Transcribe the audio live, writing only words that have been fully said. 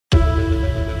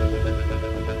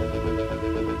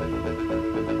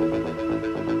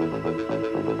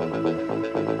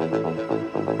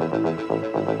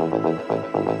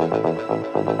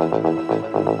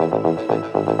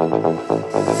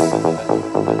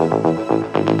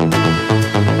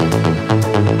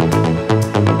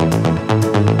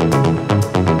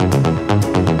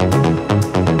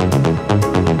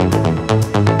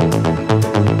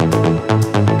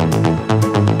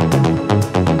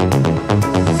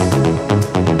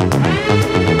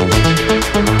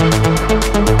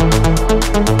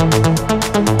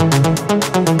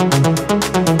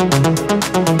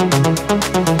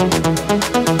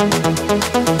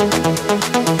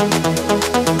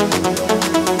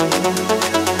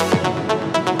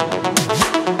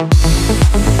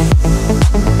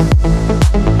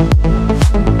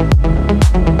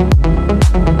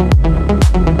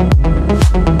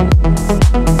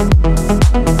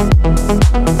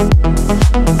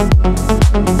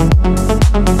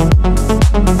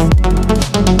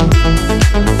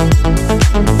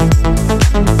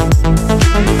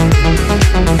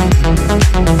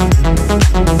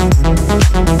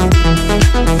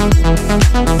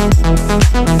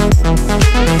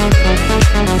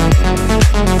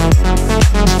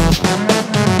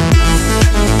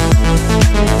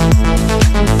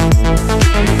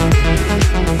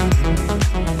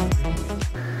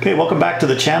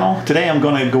channel. Today I'm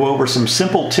going to go over some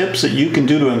simple tips that you can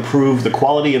do to improve the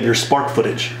quality of your Spark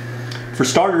footage. For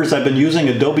starters, I've been using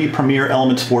Adobe Premiere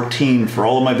Elements 14 for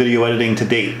all of my video editing to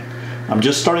date. I'm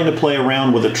just starting to play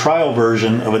around with a trial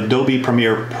version of Adobe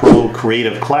Premiere Pro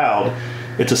Creative Cloud.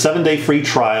 It's a 7-day free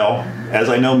trial. As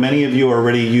I know many of you are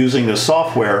already using this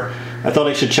software, I thought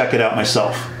I should check it out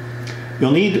myself.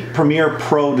 You'll need Premiere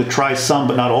Pro to try some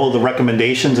but not all of the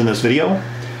recommendations in this video.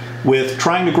 With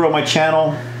trying to grow my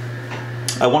channel,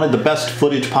 I wanted the best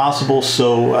footage possible,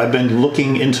 so I've been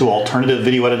looking into alternative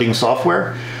video editing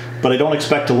software, but I don't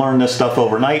expect to learn this stuff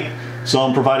overnight, so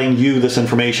I'm providing you this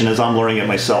information as I'm learning it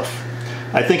myself.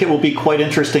 I think it will be quite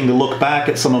interesting to look back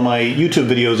at some of my YouTube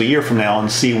videos a year from now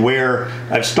and see where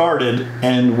I've started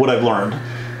and what I've learned.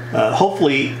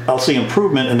 Hopefully I'll see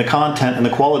improvement in the content and the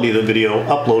quality of the video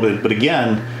uploaded, but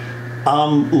again,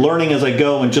 I'm learning as I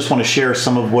go and just want to share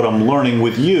some of what I'm learning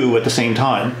with you at the same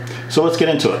time. So let's get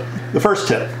into it. The first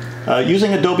tip.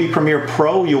 Using Adobe Premiere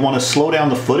Pro, you'll want to slow down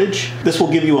the footage. This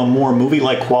will give you a more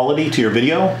movie-like quality to your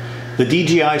video. The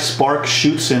DJI Spark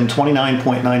shoots in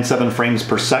 29.97 frames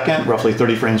per second, roughly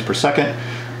 30 frames per second.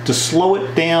 To slow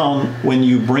it down when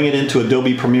you bring it into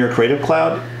Adobe Premiere Creative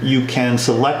Cloud, you can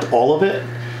select all of it,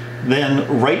 then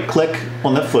right-click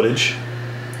on that footage,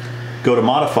 go to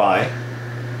Modify,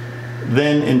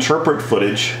 then Interpret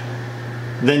Footage,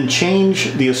 then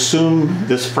change the assume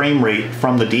this frame rate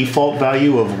from the default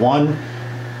value of 1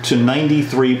 to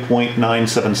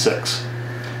 93.976.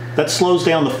 That slows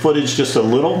down the footage just a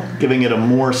little, giving it a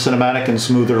more cinematic and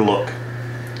smoother look.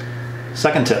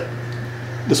 Second tip.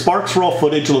 The Spark's raw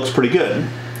footage looks pretty good,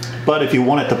 but if you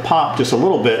want it to pop just a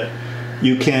little bit,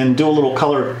 you can do a little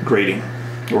color grading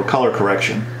or color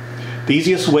correction. The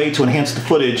easiest way to enhance the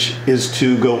footage is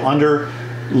to go under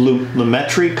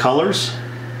Lumetri Colors,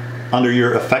 under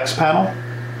your Effects panel,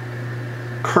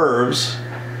 Curves,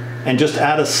 and just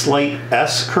add a slight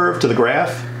S curve to the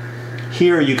graph.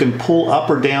 Here you can pull up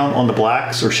or down on the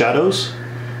blacks or shadows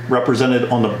represented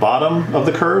on the bottom of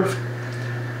the curve,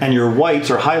 and your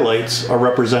whites or highlights are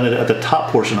represented at the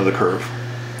top portion of the curve.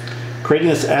 Creating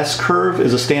this S curve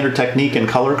is a standard technique in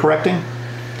color correcting.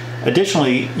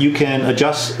 Additionally, you can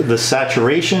adjust the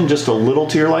saturation just a little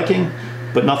to your liking,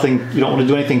 but nothing, you don't want to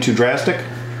do anything too drastic.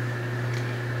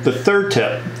 The third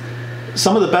tip,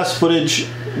 some of the best footage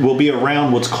will be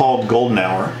around what's called golden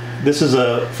hour. This is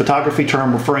a photography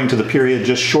term referring to the period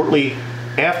just shortly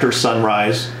after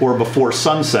sunrise or before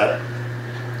sunset,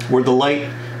 where the light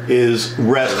is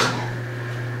redder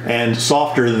and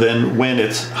softer than when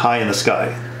it's high in the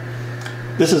sky.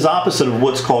 This is opposite of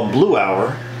what's called blue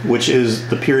hour, which is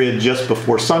the period just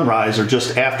before sunrise or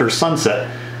just after sunset,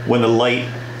 when the light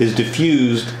is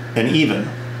diffused and even.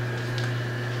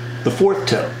 The fourth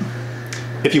tip.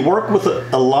 If you work with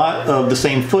a lot of the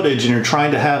same footage and you're trying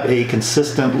to have a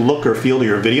consistent look or feel to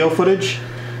your video footage,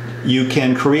 you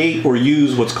can create or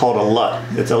use what's called a LUT.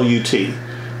 It's L-U-T.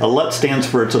 A LUT stands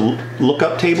for it's a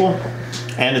lookup table,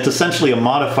 and it's essentially a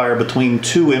modifier between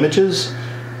two images.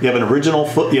 You have the original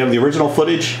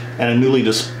footage and a newly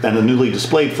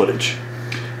displayed footage.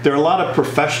 There are a lot of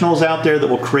professionals out there that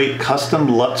will create custom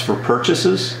LUTs for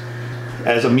purchases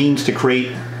as a means to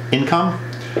create income.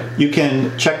 You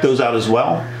can check those out as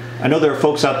well. I know there are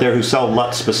folks out there who sell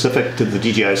LUTs specific to the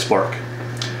DJI Spark.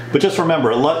 But just remember,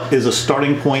 a LUT is a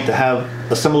starting point to have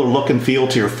a similar look and feel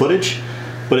to your footage,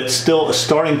 but it's still a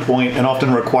starting point and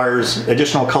often requires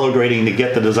additional color grading to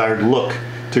get the desired look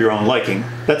to your own liking.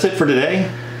 That's it for today.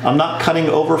 I'm not cutting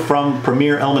over from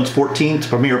Premiere Elements 14 to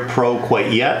Premiere Pro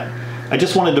quite yet. I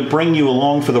just wanted to bring you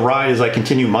along for the ride as I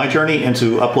continue my journey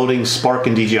into uploading Spark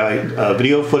and DJI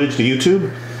video footage to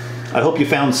YouTube. I hope you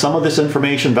found some of this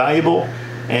information valuable,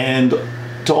 and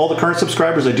to all the current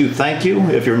subscribers, I do thank you.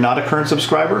 If you're not a current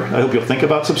subscriber, I hope you'll think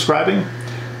about subscribing.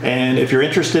 And if you're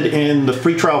interested in the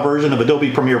free trial version of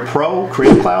Adobe Premiere Pro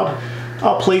Creative Cloud,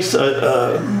 I place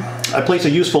a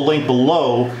useful link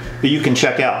below that you can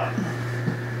check out.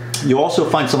 You'll also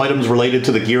find some items related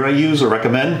to the gear I use or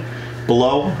recommend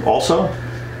below also.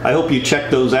 I hope you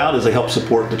check those out as they help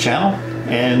support the channel.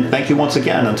 And thank you once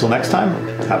again. Until next time,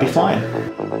 happy flying.